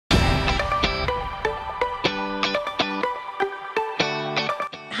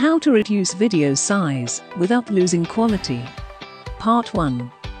How to reduce video size without losing quality. Part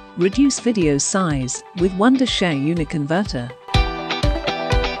 1. Reduce video size with Wondershare UniConverter.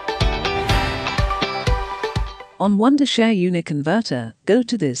 On Wondershare UniConverter, go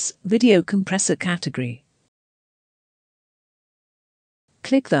to this Video Compressor category.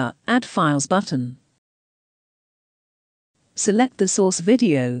 Click the Add Files button. Select the source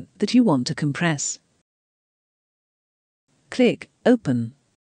video that you want to compress. Click Open.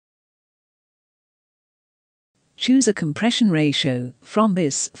 Choose a compression ratio from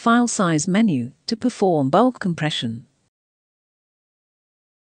this File Size menu to perform bulk compression.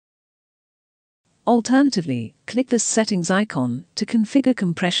 Alternatively, click the Settings icon to configure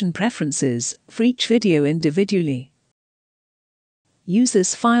compression preferences for each video individually. Use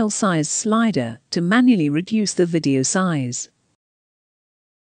this file size slider to manually reduce the video size.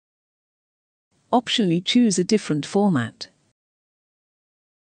 Optionally choose a different format.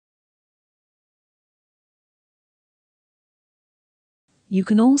 You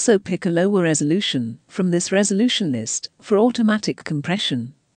can also pick a lower resolution from this resolution list for automatic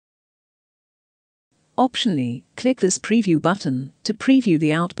compression. Optionally, click this Preview button to preview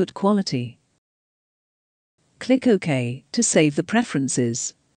the output quality. Click OK to save the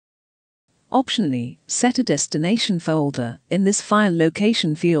preferences. Optionally, set a destination folder in this file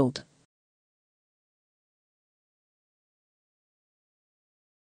location field.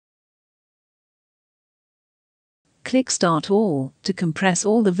 Click Start All to compress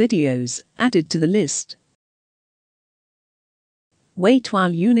all the videos added to the list. Wait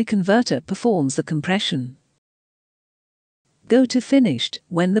while UniConverter performs the compression. Go to Finished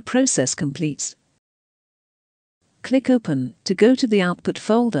when the process completes. Click Open to go to the Output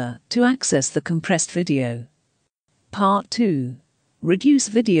folder to access the compressed video. Part 2. Reduce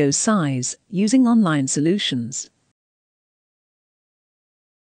video size using online solutions.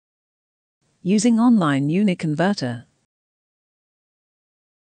 Using online UniConverter.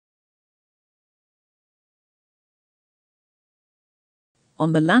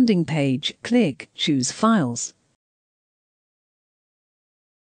 On the landing page, click Choose Files.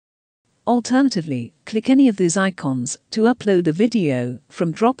 Alternatively, click any of these icons to upload the video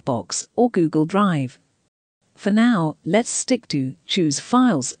from Dropbox or Google Drive. For now, let's stick to Choose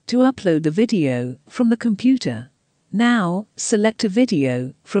Files to upload the video from the computer. Now, select a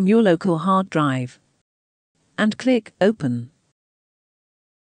video from your local hard drive and click Open.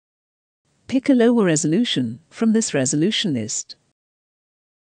 Pick a lower resolution from this resolution list.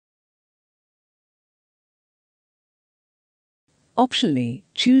 Optionally,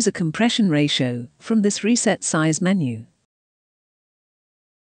 choose a compression ratio from this Reset Size menu.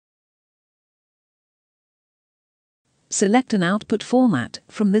 Select an output format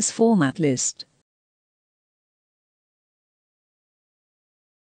from this format list.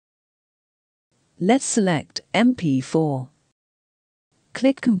 Let's select MP4.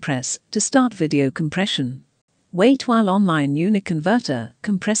 Click Compress to start video compression. Wait while online UniConverter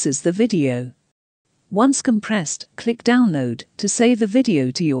compresses the video. Once compressed, click Download to save the video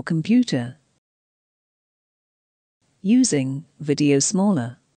to your computer. Using Video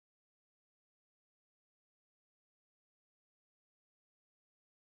Smaller.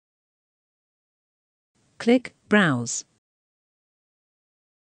 Click Browse.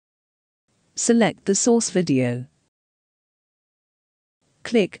 Select the source video.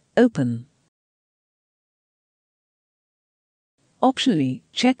 Click Open. Optionally,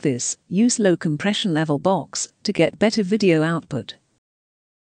 check this Use Low Compression Level box to get better video output.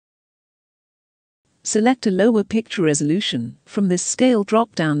 Select a lower picture resolution from this Scale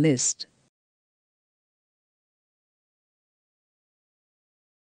drop-down list.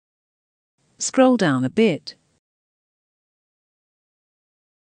 Scroll down a bit.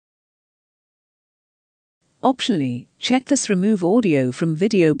 Optionally, check this Remove Audio from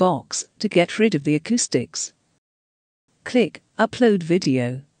Video box to get rid of the acoustics. Click Upload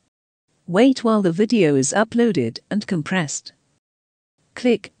Video. Wait while the video is uploaded and compressed.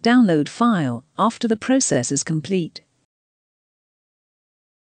 Click Download File after the process is complete.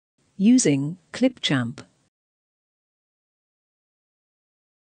 Using Clipchamp.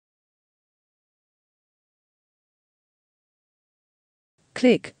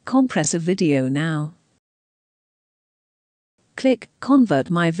 Click Compressor Video now. Click Convert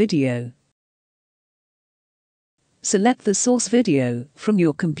My Video. Select the source video from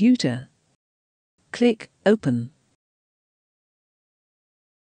your computer. Click Open.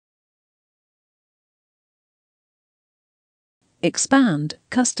 Expand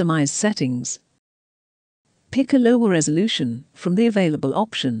Customize Settings. Pick a lower resolution from the available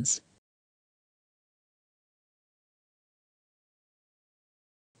options.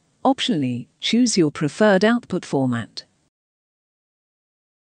 Optionally, choose your preferred output format.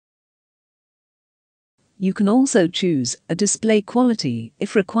 You can also choose a display quality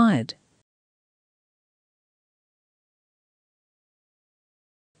if required.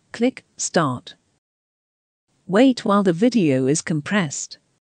 Click Start. Wait while the video is compressed.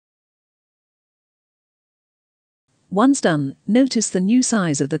 Once done, notice the new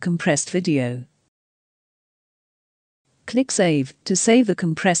size of the compressed video. Click Save to save the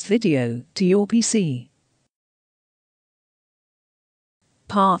compressed video to your PC.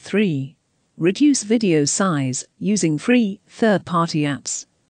 Part 3. Reduce video size using free third-party apps.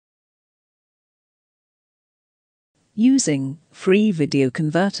 Using free video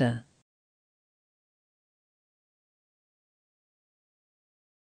converter.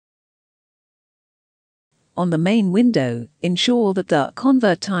 On the main window, ensure that the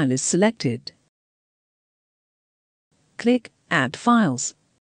Convert tile is selected. Click Add Files.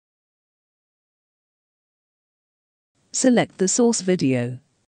 Select the source video.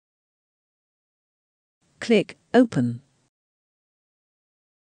 Click Open.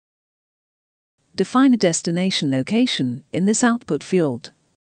 Define a destination location in this output field.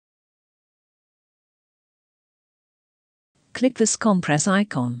 Click this compress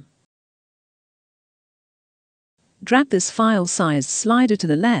icon. Drag this file size slider to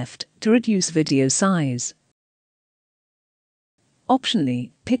the left to reduce video size.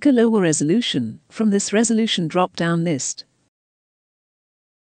 Optionally, pick a lower resolution from this resolution drop-down list.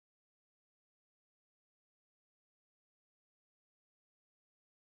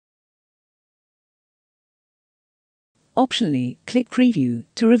 Optionally, click Preview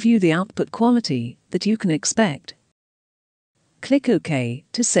to review the output quality that you can expect. Click OK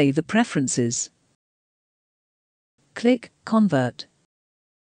to save the preferences. Click Convert.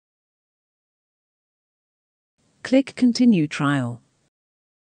 Click Continue Trial.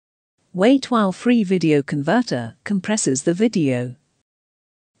 Wait while Free Video Converter compresses the video.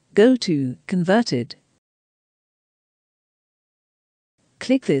 Go to Converted.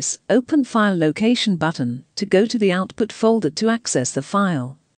 Click this Open File Location button to go to the output folder to access the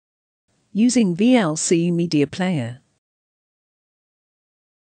file. Using VLC Media Player.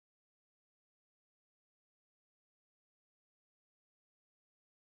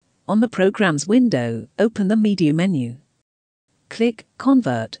 On the Programs window, open the Media menu. Click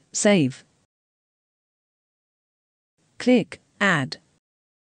Convert, Save. Click Add.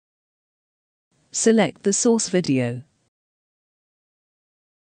 Select the source video.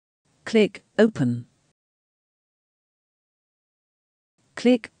 Click Open.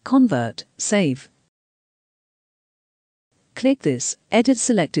 Click Convert, Save. Click this Edit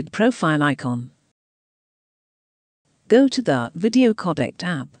Selected Profile icon. Go to the Video Codec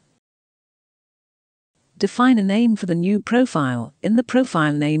tab. Define a name for the new profile in the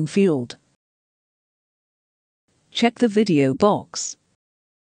Profile Name field. Check the Video box.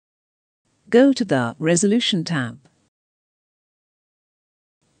 Go to the Resolution tab.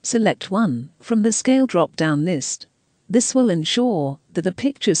 Select one from the Scale drop-down list. This will ensure that the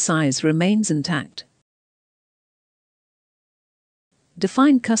picture size remains intact.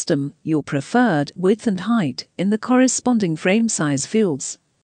 Define custom your preferred width and height in the corresponding frame size fields.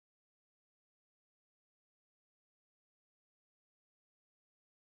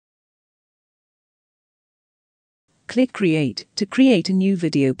 Click Create to create a new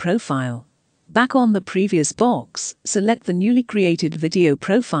video profile. Back on the previous box, select the newly created video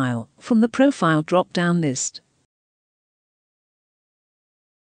profile from the Profile drop-down list.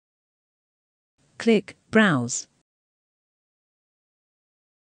 Click Browse.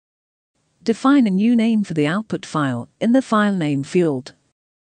 Define a new name for the output file in the File Name field.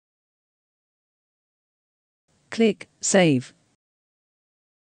 Click Save.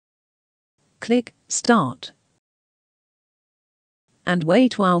 Click Start. And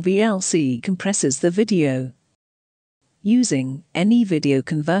wait while VLC compresses the video. Using any video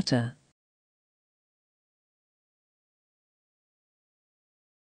converter.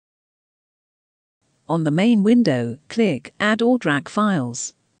 On the main window, click Add or Drag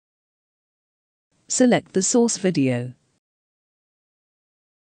Files. Select the source video.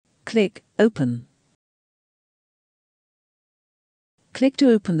 Click Open. Click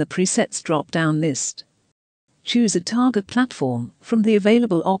to open the Presets drop-down list. Choose a target platform from the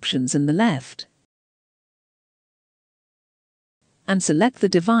available options in the left. And select the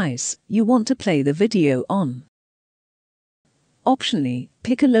device you want to play the video on. Optionally,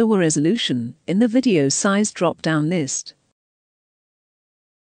 pick a lower resolution in the video size drop-down list.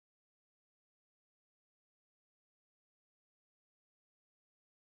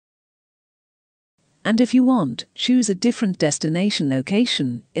 and if you want, choose a different destination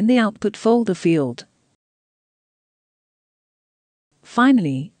location in the output folder field.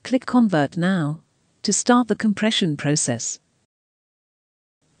 Finally, click Convert Now to start the compression process.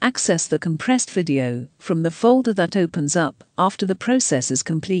 Access the compressed video from the folder that opens up after the process is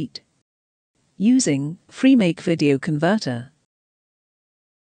complete, using FreeMake Video Converter.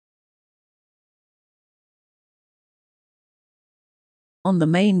 On the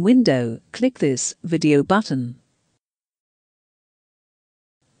main window, click this Video button.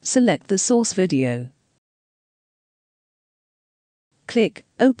 Select the source video. Click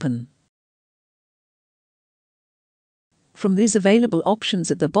Open. From these available options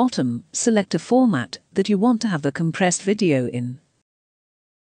at the bottom, select a format that you want to have the compressed video in.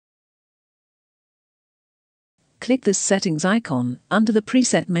 Click this settings icon under the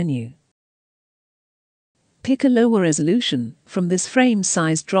preset menu. Pick a lower resolution from this frame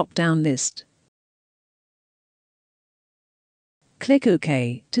size drop-down list. Click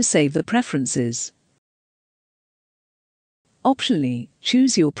OK to save the preferences. Optionally,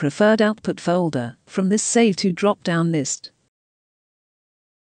 choose your preferred output folder from this Save to drop-down list.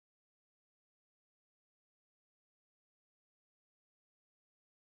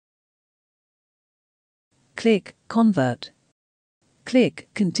 Click Convert. Click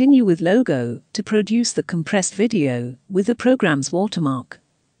Continue with Logo to produce the compressed video with the program's watermark,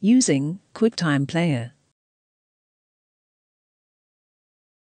 using QuickTime Player.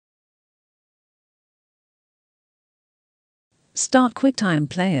 Start QuickTime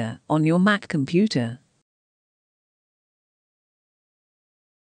Player on your Mac computer.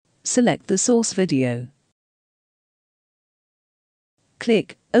 Select the source video.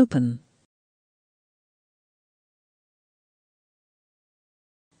 Click Open.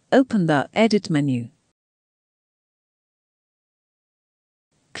 Open the Edit menu.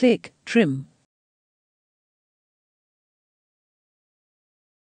 Click Trim.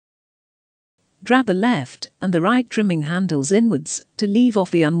 Drag the left and the right trimming handles inwards to leave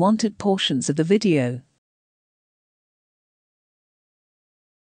off the unwanted portions of the video.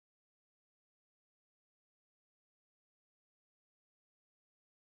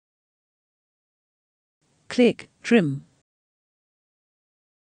 Click Trim.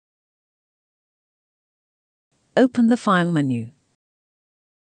 Open the File menu.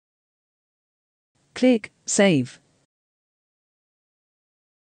 Click Save.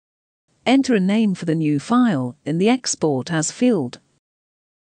 Enter a name for the new file in the Export As field.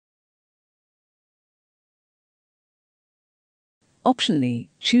 Optionally,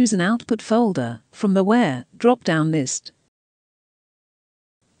 choose an output folder from the Where drop-down list.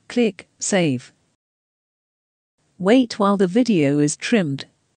 Click Save. Wait while the video is trimmed.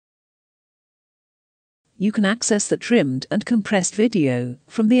 You can access the trimmed and compressed video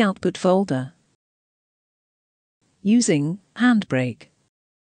from the output folder, using Handbrake.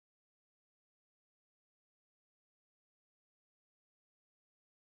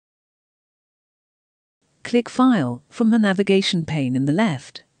 Click File from the navigation pane in the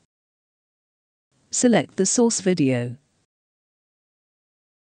left. Select the source video.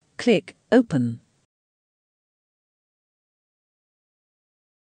 Click Open.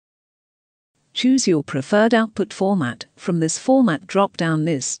 Choose your preferred output format from this Format drop-down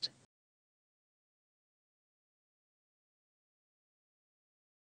list.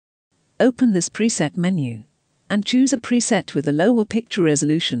 Open this preset menu and choose a preset with a lower picture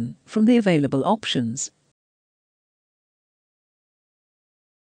resolution from the available options.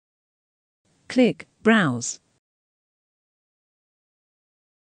 Click Browse.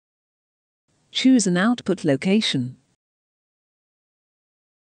 Choose an output location.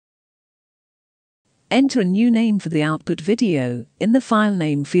 Enter a new name for the output video in the File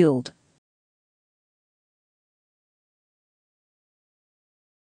Name field.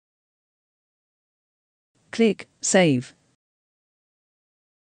 Click Save.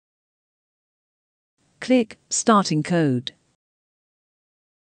 Click Starting Code.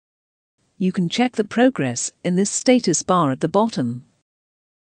 You can check the progress in this status bar at the bottom.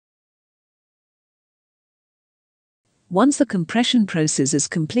 Once the compression process is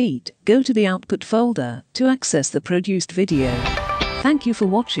complete, go to the output folder to access the produced video. Thank you for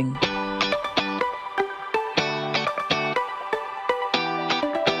watching.